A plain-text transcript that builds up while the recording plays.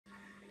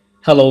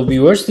Hello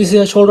viewers, this is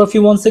Azharul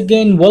Rafy once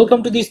again.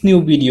 Welcome to this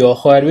new video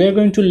where we are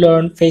going to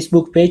learn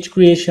Facebook page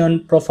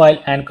creation,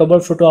 profile and cover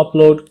photo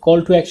upload,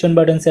 call to action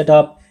button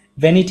setup,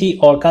 vanity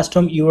or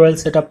custom URL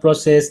setup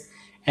process,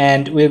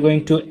 and we are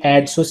going to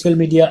add social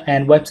media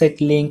and website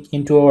link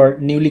into our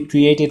newly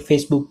created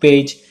Facebook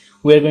page.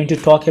 We are going to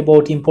talk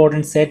about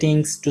important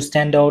settings to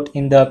stand out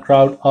in the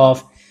crowd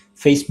of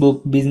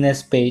Facebook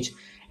business page.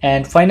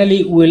 And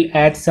finally, we'll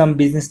add some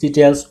business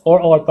details or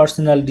our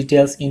personal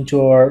details into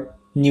our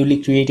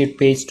newly created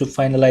page to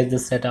finalize the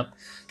setup.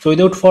 So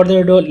without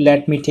further ado,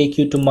 let me take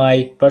you to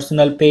my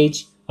personal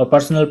page or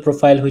personal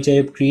profile which I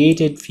have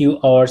created few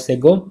hours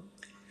ago.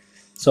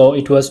 So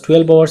it was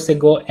 12 hours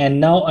ago,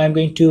 and now I'm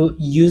going to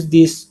use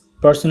this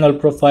personal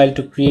profile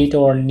to create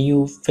our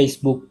new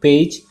Facebook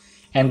page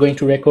and going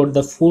to record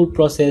the full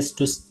process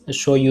to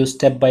show you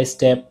step by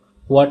step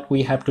what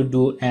we have to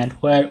do and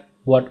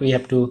what we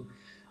have to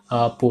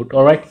put.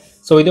 All right,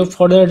 so without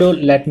further ado,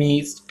 let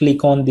me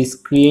click on this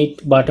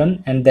create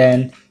button and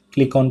then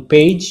click on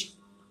page.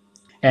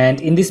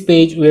 And in this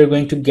page we are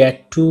going to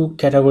get two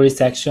category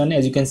section,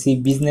 as you can see,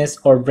 business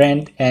or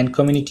brand and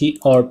community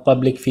or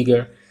public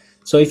figure.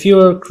 So if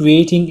you're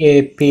creating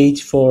a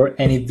page for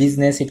any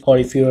business or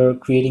if you're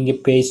creating a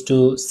page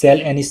to sell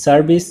any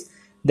service,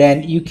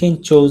 then you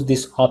can choose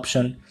this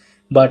option.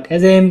 But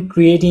as I am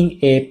creating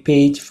a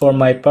page for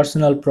my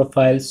personal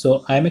profile,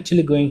 so I'm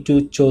actually going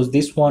to choose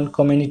this one,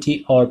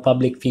 community or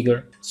public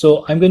figure.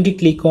 So I'm going to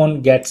click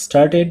on get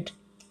started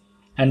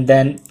and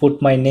then put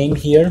my name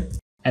here,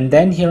 and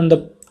then here on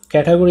the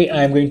category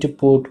I'm going to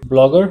put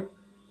blogger,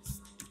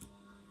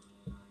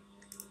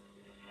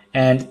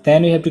 and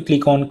then we have to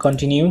click on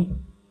continue.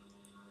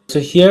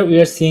 So here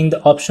we are seeing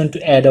the option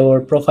to add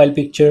our profile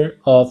picture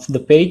of the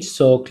page.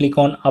 So click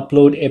on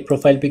upload a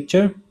profile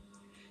picture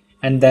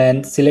and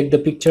then select the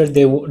picture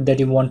that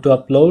you want to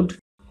upload.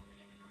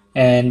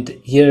 And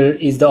here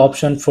is the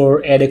option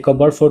for add a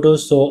cover photo.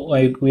 So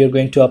we are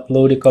going to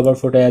upload a cover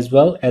photo as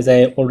well, as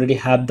I already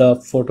have the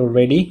photo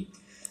ready.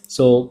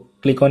 So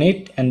click on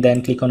it and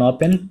then click on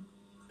open.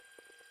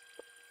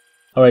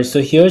 All right, so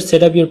here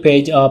set up your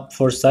page up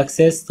for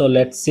success. So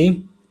let's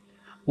see,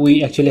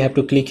 we actually have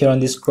to click here on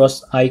this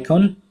cross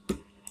icon,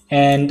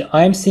 and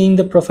I'm seeing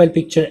the profile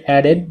picture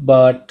added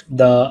but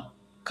the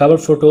cover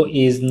photo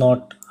is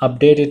not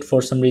updated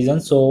for some reason.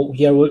 So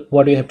here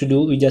what we have to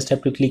do, we just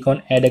have to click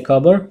on add a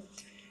cover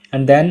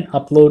and then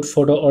upload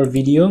photo or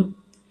video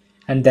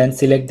and then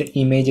select the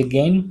image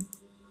again.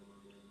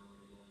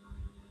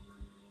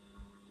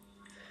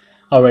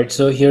 All right,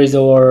 so here is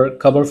our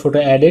cover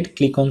photo added.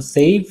 Click on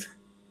save.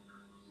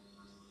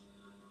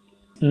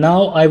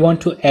 Now I want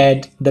to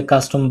add the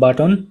custom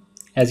button.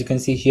 As you can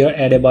see here,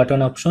 add a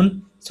button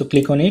option. So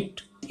click on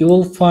it. You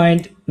will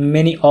find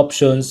many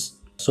options.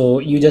 So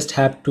you just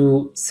have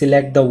to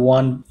select the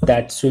one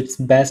that suits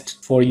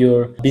best for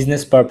your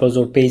business purpose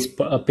or page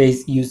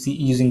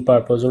using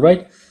purpose. All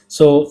right.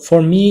 So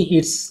for me,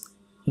 it's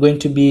going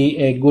to be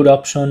a good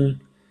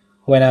option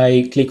when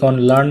I click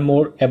on learn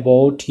more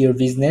about your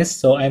business.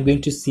 So I'm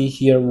going to see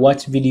here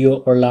watch video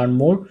or learn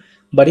more.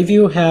 But if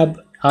you have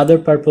other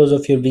purpose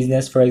of your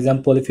business, for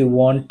example, if you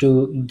want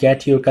to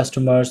get your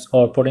customers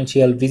or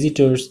potential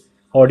visitors,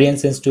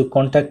 audiences to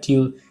contact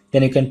you,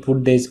 then you can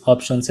put these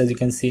options. As you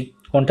can see,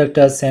 contact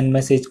us, send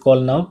message, call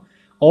now,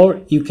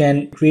 or you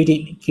can create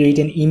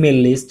an email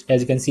list.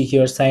 As you can see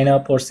here, sign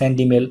up or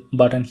send email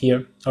button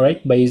here. All right,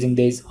 by using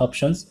these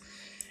options.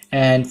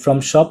 And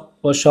from shop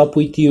or shop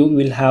with you,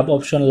 will have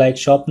option like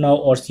shop now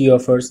or see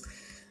offers.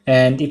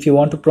 And if you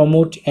want to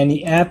promote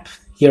any app,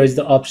 here is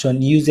the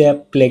option use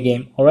app, play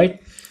game. All right,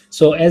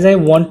 so as I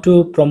want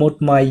to promote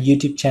my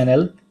YouTube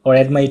channel or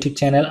add my YouTube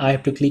channel, I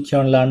have to click here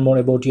on learn more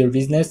about your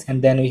business,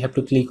 and then we have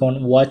to click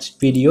on watch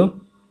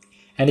video.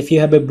 And if you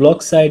have a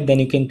blog site, then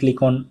you can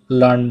click on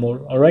learn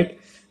more. All right,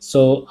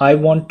 so I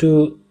want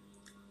to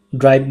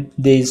drive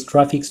these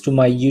traffics to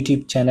my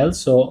YouTube channel,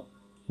 so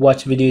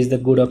watch video is the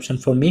good option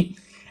for me.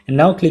 And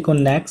now click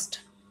on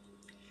next,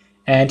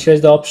 and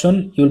here's the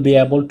option. You'll be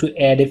able to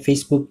add a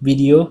Facebook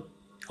video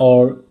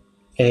or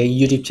a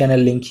YouTube channel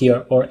link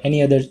here or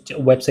any other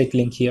website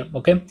link here.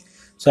 Okay,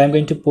 so I'm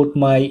going to put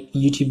my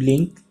YouTube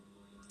link.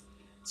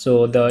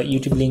 So the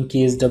YouTube link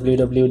is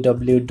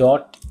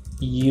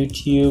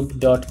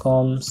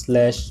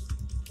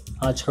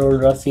www.youtube.com/Azharul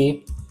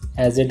Rafy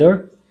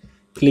Azadar.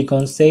 Click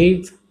on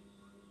save,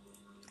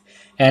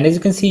 and as you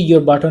can see,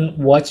 your button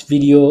watch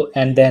video,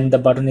 and then the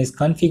button is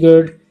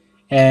configured,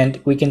 and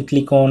we can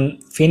click on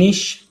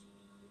finish.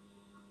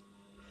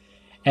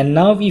 And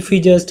now if we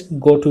just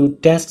go to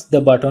test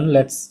the button,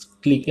 let's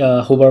click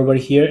hover over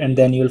here, and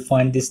then you'll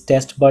find this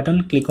test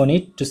button. Click on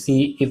it to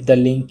see if the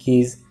link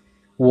is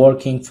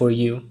working for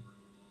you.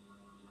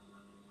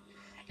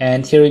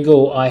 And here we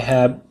go, I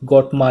have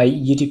got my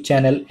YouTube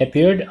channel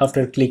appeared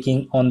after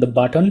clicking on the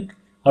button.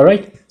 All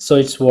right, so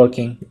it's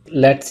working.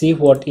 Let's see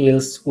what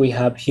else we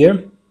have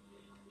here.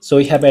 So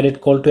we have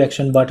added call to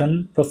action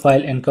button,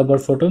 profile and cover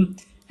photo,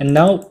 And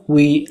now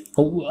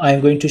I'm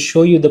going to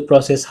show you the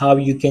process how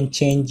you can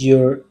change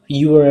your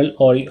URL,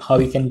 or how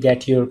you can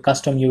get your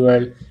custom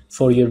URL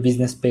for your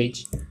business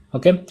page.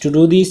 Okay, to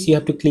do this you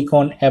have to click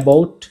on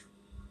about.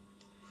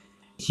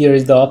 Here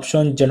is the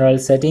option general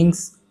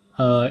settings,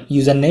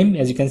 username.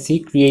 As you can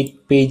see,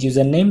 create page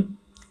username.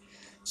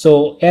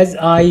 So as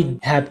I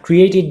have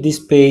created this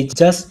page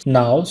just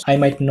now, I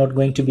might not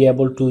going to be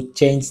able to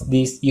change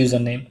this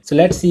username. So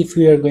let's see if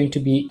we are going to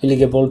be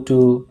eligible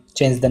to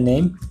change the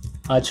name.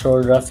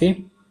 Azharul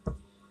Rafy.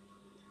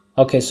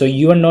 Okay, so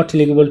you are not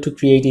eligible to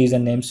create a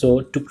username.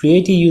 So to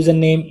create a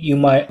username,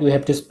 we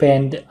have to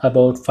spend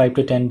about 5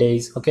 to 10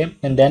 days. Okay,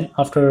 and then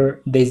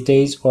after these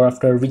days, or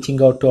after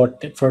reaching out to our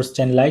first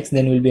 10 likes,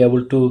 then we'll be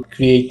able to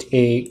create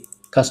a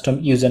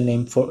custom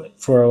username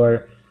for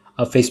our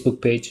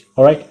Facebook page.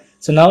 All right,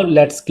 so now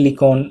let's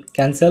click on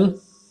cancel,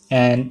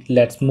 and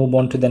let's move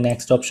on to the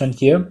next option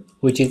here,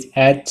 which is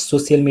add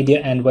social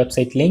media and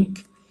website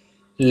link.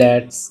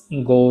 Let's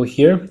go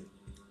here.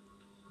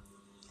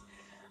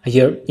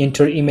 Here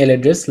enter email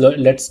address.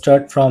 Let's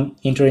start from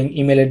entering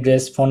email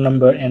address, phone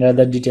number and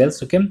other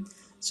details. Okay,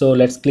 so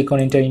let's click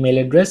on enter email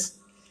address.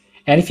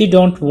 And if you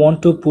don't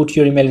want to put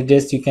your email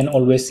address, you can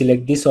always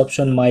select this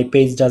option, my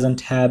page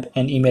doesn't have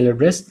an email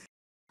address.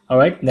 All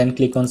right, then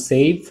click on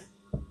save,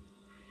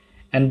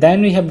 and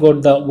then we have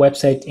got the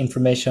website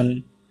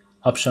information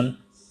option.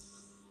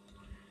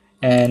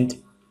 And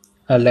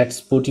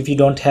let's put, if you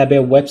don't have a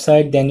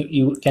website, then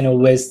you can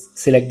always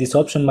select this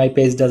option, my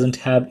page doesn't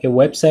have a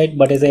website.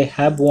 But as I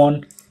have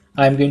one,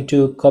 I'm going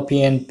to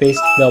copy and paste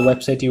the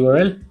website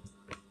URL.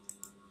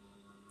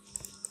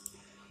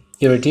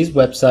 Here it is,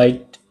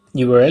 website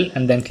URL,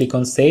 and then click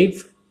on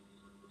save.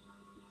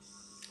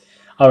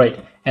 All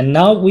right, and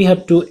now we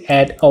have to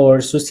add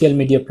our social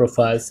media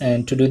profiles,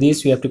 and to do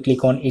this we have to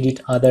click on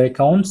edit other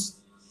accounts,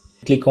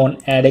 click on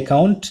add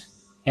account,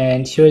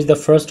 and here is the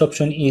first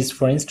option is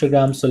for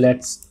Instagram. So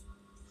let's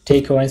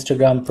take our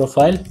Instagram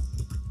profile.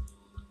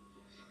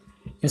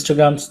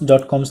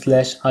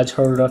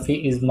 Instagram.com/Azharul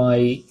Rafy is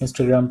my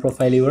Instagram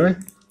profile URL.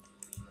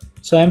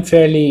 So I'm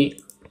fairly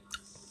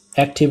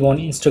active on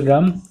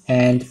Instagram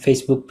and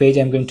Facebook page.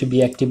 I'm going to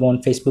be active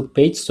on Facebook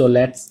page. So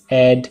let's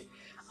add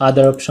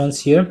other options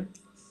here.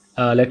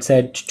 Let's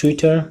add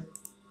Twitter.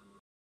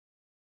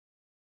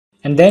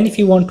 And then if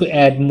you want to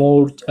add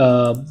more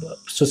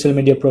social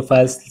media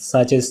profiles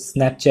such as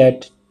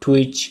Snapchat,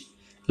 Twitch,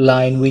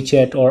 Line,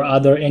 WeChat, or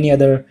any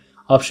other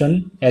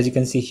option, as you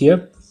can see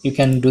here, you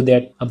can do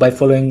that by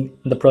following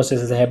the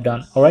processes I have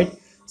done. All right,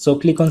 so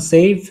click on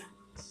save,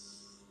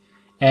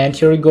 and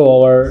here we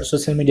go, our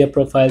social media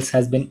profiles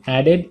has been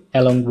added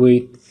along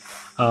with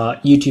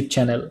YouTube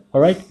channel. All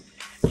right,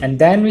 and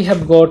then we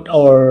have got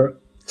our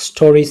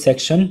story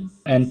section,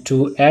 and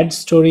to add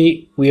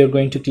story we are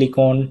going to click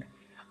on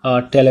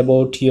tell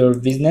about your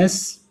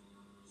business,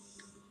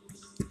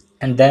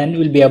 and then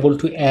we'll be able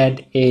to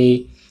add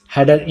a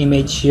header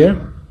image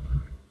here.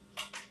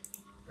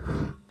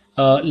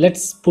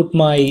 Let's put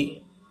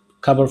my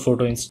cover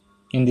photo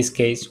in this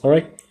case. All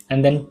right,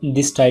 and then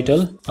this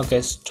title,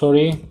 okay,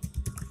 story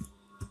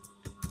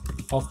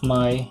of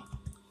my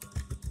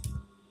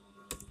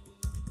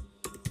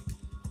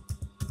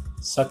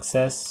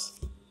success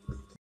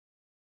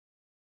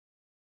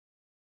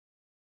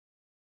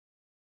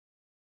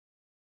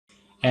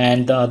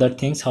and the other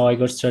things, how I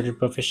got started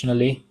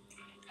professionally,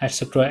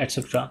 etc,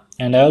 etc.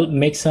 And I'll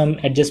make some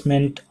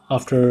adjustment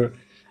after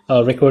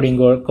recording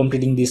or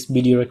completing this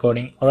video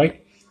recording. All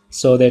right,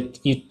 so that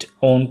it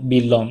won't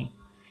be long.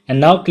 And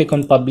now click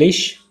on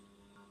publish.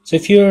 So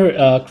if you're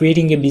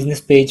creating a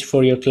business page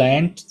for your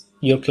client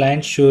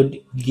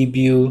should give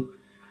you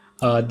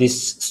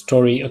this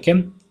story,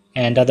 okay,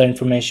 and other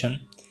information.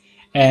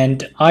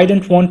 And I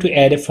don't want to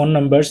add a phone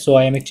number, so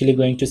I am actually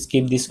going to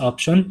skip this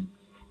option.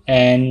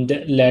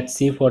 And let's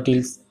see what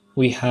else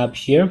we have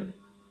here.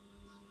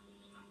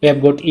 We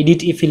have got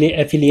edit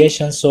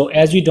affiliation. So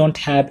as we don't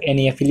have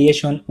any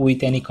affiliation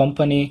with any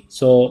company,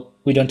 so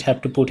we don't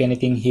have to put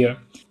anything here.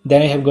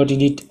 Then I have got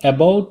edit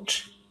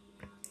about.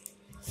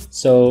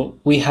 So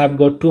we have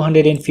got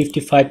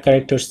 255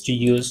 characters to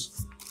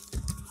use.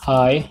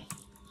 Hi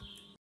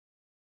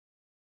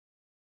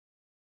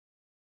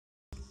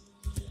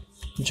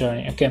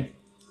journey. Okay,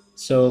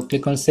 so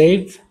click on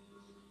save.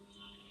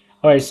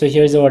 All right, so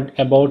here's our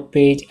about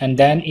page, and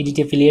then edit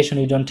affiliation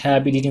we don't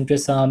have, edit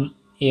impressum,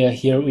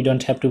 here we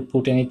don't have to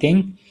put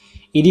anything.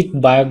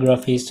 Edit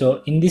biography,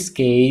 so in this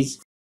case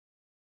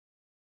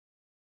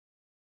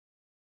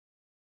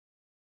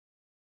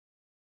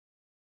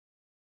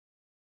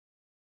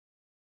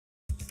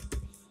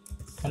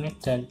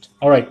connected.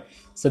 All right,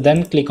 so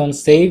then click on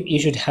save. You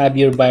should have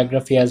your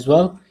biography as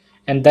well.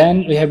 And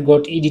then we have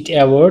got edit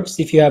awards.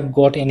 If you have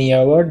got any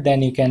award,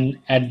 then you can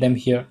add them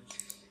here.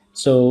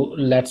 So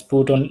let's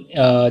put on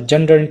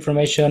gender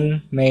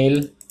information,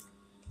 male,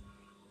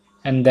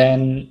 and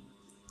then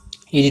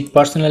edit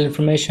personal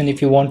information.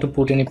 If you want to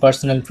put any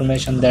personal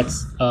information,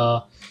 that's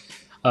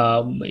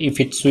if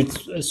it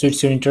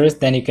suits your interest,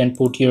 then you can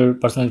put your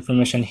personal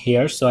information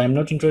here. So I'm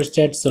not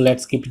interested, so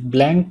let's keep it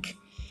blank.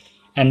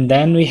 And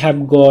then we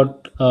have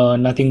got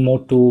nothing more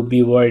to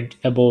be worried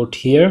about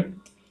here.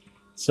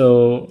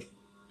 So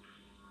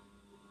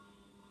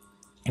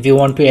if you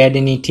want to add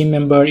any team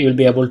member, you'll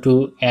be able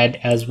to add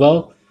as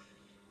well.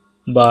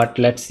 But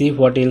let's see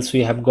what else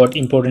we have got.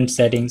 Important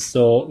settings.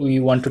 So we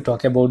want to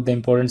talk about the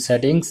important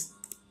settings,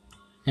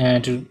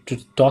 and to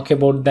talk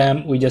about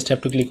them, we just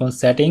have to click on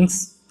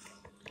settings,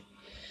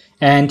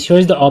 and here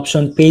is the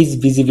option page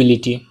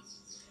visibility.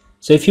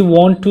 So if you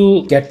want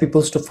to get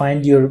people to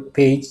find your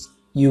page,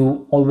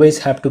 you always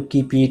have to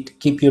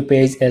keep your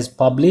page as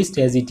published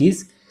as it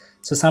is.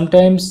 So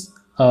sometimes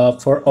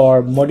for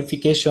our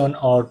modification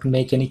or to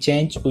make any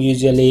change, we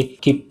usually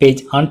keep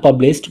page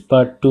unpublished,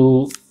 but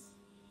to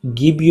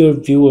give your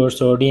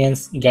viewers or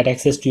audience get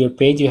access to your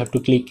page, you have to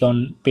click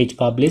on page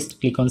published,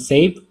 click on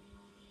save.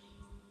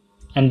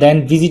 And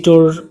then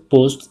visitor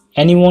posts,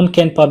 anyone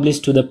can publish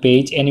to the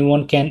page,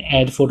 anyone can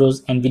add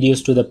photos and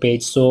videos to the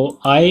page. So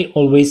I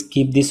always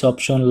keep this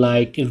option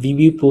like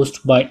review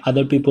post by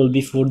other people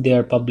before they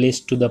are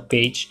published to the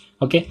page.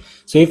 Okay,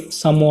 so if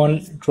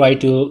someone try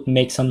to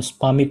make some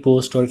spammy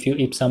post, or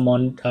if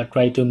someone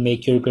try to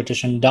make your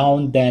reputation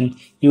down, then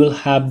you will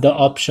have the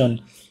option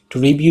to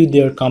review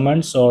their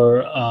comments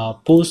or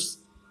posts,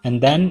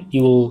 and then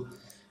you will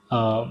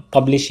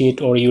publish it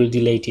or you will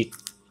delete it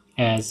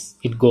as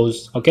it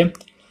goes. Okay,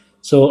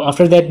 so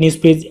after that, news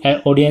page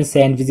audience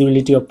and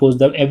visibility of post,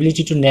 the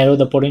ability to narrow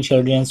the potential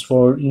audience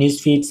for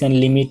news feeds and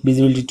limit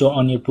visibility to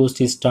on your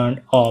post is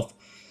turned off.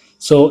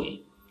 So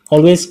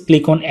always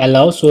click on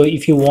allow. So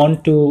if you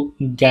want to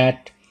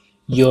get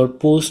your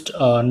post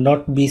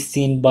not be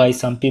seen by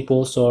some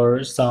peoples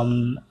or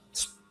some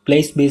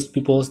place based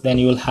peoples, then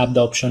you will have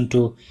the option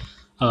to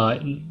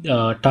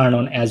turn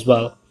on as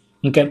well.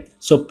 Okay,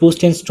 so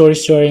post and story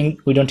sharing,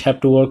 we don't have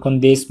to work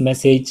on this.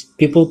 Message,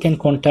 people can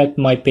contact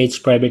my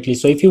page privately.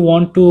 So if you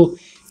want to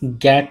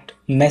get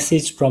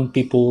message from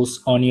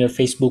peoples on your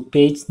Facebook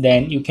page,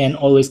 then you can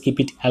always keep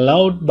it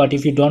allowed, but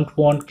if you don't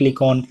want,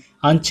 click on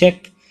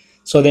uncheck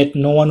so that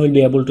no one will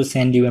be able to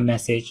send you a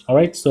message. All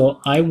right, so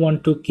I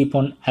want to keep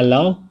on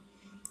allow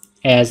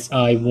as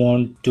I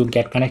want to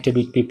get connected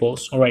with people.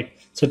 All right,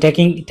 so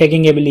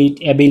tagging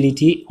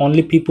ability,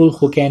 only people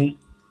who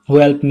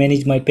help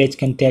manage my page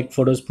can tag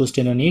photos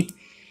posted on it.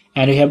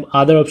 And we have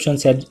other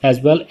options as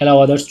well,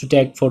 allow others to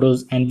tag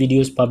photos and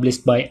videos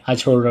published by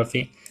Azharul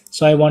Rafy.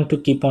 So I want to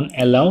keep on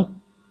allow.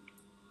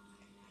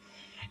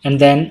 And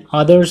then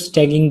others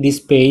tagging this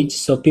page,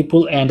 so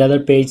people and other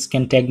pages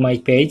can tag my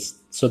page,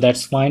 so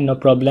that's fine, no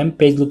problem.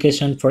 Page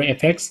location for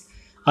effects,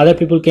 other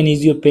people can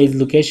use your page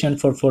location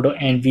for photo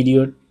and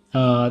video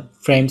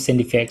frames and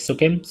effects.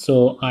 Okay,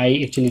 so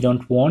I actually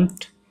don't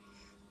want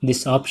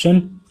this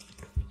option.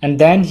 And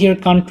then here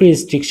country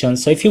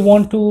restrictions, so if you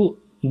want to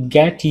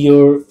get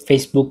your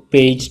Facebook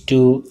page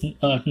to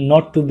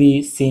not to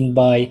be seen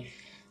by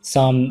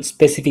some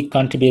specific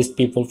country based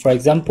people, for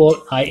example,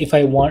 if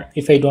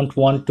I don't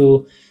want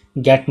to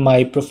get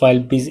my profile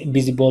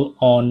visible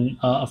on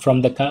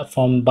from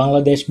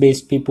Bangladesh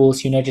based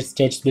peoples, United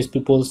States based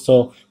people,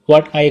 so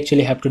what I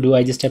actually have to do,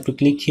 I just have to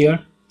click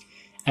here,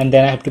 and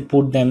then I have to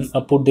put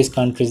these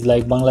countries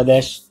like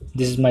Bangladesh.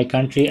 This is my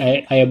country.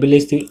 I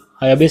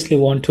obviously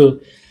want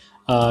to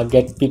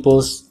get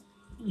people's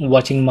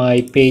watching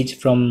my page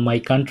from my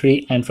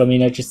country and from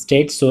United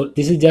States. So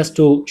this is just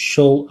to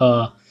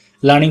show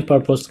learning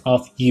purpose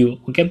of you.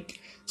 Okay,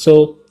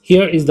 so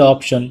here is the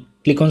option,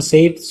 click on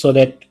save, so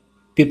that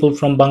people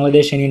from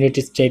Bangladesh and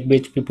United States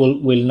based people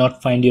will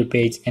not find your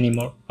page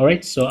anymore. All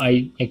right, so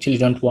I actually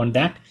don't want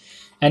that.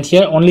 And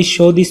here only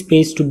show this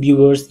page to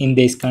viewers in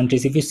these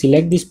countries. If you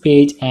select this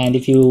page and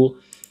if you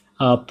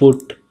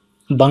put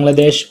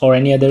Bangladesh or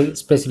any other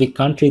specific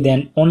country,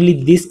 then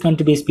only this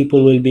country based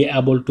people will be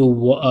able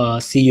to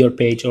see your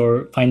page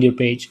or find your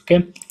page.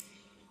 Okay,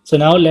 so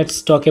now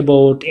let's talk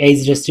about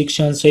age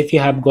restrictions. So if you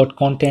have got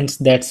contents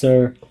that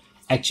are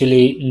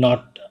actually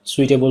not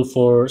suitable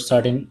for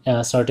certain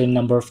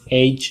number of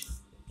age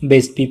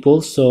based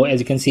people, so as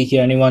you can see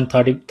here, anyone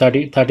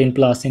 13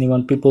 plus,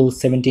 anyone people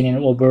 17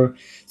 and over.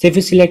 So if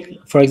you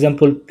select, for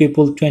example,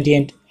 people 20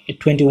 and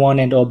 21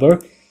 and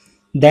over,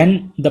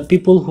 then the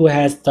people who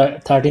has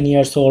 13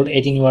 years old,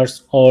 18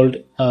 years old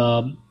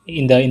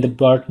in the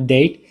birth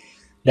date,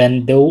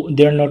 then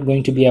they're not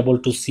going to be able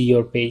to see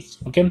your page.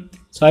 Okay,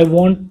 so I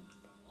want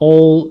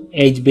all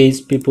age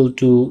based people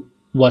to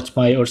watch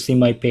my or see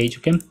my page.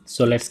 Okay,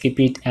 so let's keep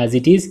it as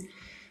it is.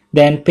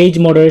 Then page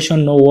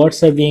moderation, no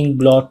words are being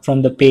blocked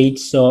from the page.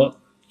 So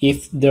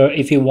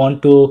if you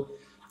want to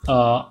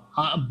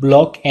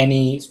block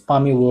any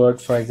spammy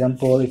word, for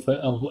example, if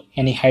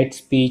any hate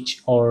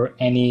speech or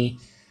any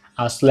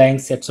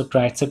slangs,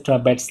 etc.,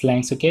 bad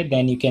slangs, okay,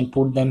 then you can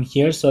put them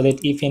here, so that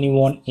if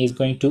anyone is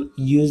going to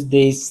use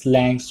these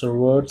slangs or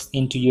words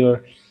into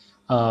your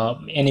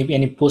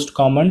any post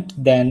comment,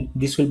 then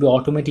this will be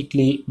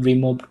automatically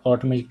removed,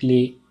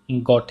 automatically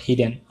got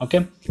hidden.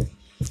 Okay,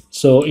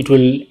 so it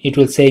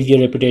will save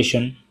your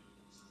reputation.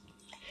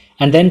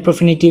 And then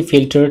profanity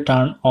filter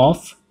turn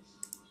off,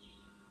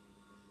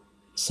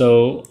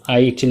 so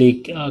I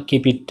actually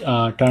keep it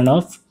turn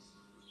off.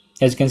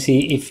 as you can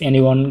see, if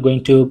anyone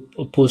going to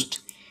post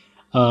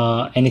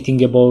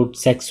anything about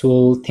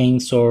sexual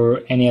things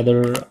or any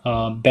other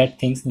bad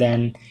things,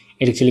 then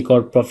it actually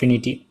called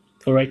profanity.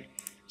 All right,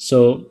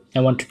 so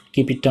I want to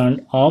keep it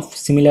turned off.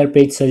 Similar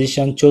page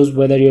suggestion shows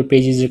whether your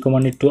page is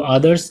recommended to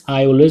others.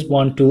 I always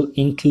want to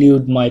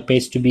include my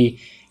page to be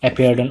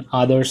appeared on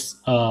others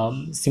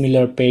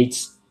similar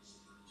page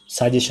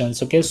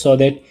suggestions, okay, so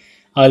that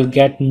I'll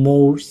get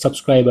more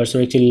subscribers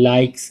or actually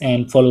likes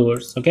and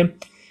followers. Okay,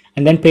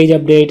 and then page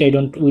update,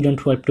 we don't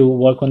have to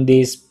work on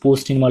this.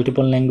 Post in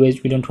multiple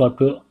language, we don't have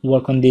to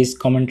work on this.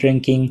 Comment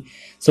ranking,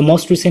 so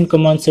most recent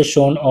comments are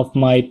shown of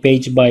my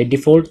page by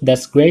default.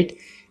 That's great.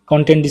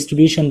 Content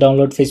distribution,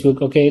 download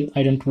Facebook, okay,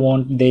 I don't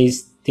want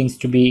these things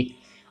to be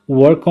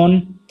work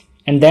on.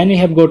 And then you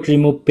have got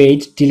remove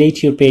page,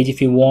 delete your page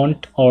if you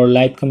want, or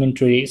live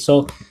commentary.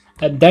 So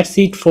that's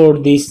it for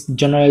this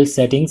general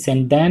settings.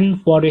 And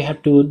then what we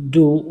have to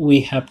do,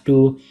 we have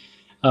to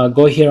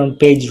go here on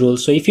page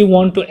rules. So if you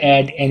want to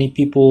add any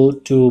people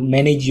to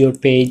manage your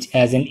page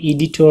as an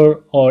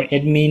editor or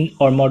admin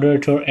or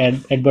moderator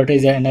and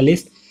advertiser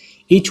analyst,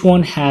 each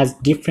one has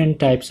different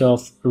types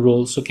of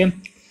roles. Okay,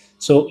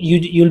 so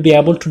you'll be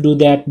able to do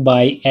that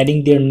by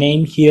adding their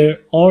name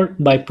here or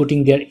by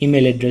putting their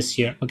email address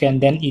here. Okay,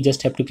 and then you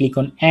just have to click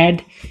on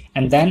add,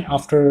 and then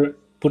after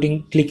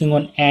clicking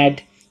on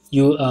add,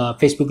 you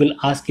Facebook will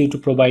ask you to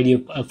provide your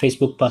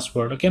Facebook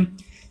password. Okay,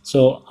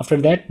 so after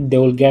that they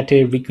will get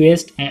a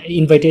request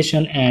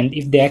invitation, and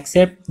if they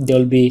accept,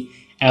 they'll be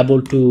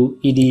able to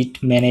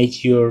edit,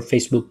 manage your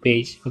Facebook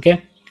page.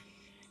 Okay,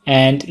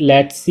 and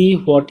let's see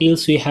what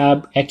else we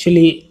have.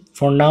 Actually,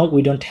 for now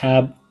we don't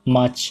have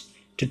much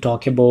to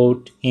talk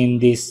about in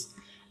this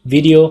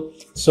video,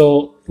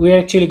 so we're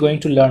actually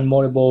going to learn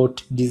more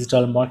about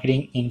digital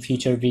marketing in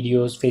future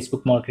videos: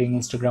 Facebook marketing,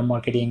 Instagram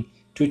marketing,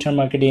 Twitter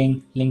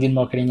marketing, LinkedIn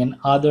marketing, and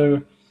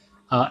other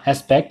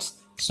aspects.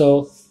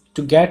 So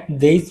to get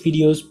these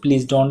videos,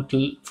 please don't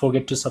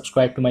forget to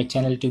subscribe to my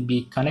channel to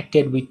be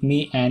connected with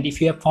me. And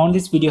if you have found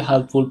this video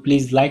helpful,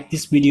 please like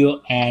this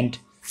video and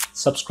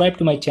subscribe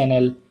to my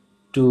channel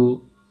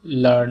to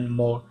learn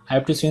more. I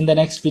hope to see you in the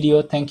next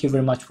video. Thank you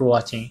very much for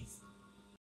watching.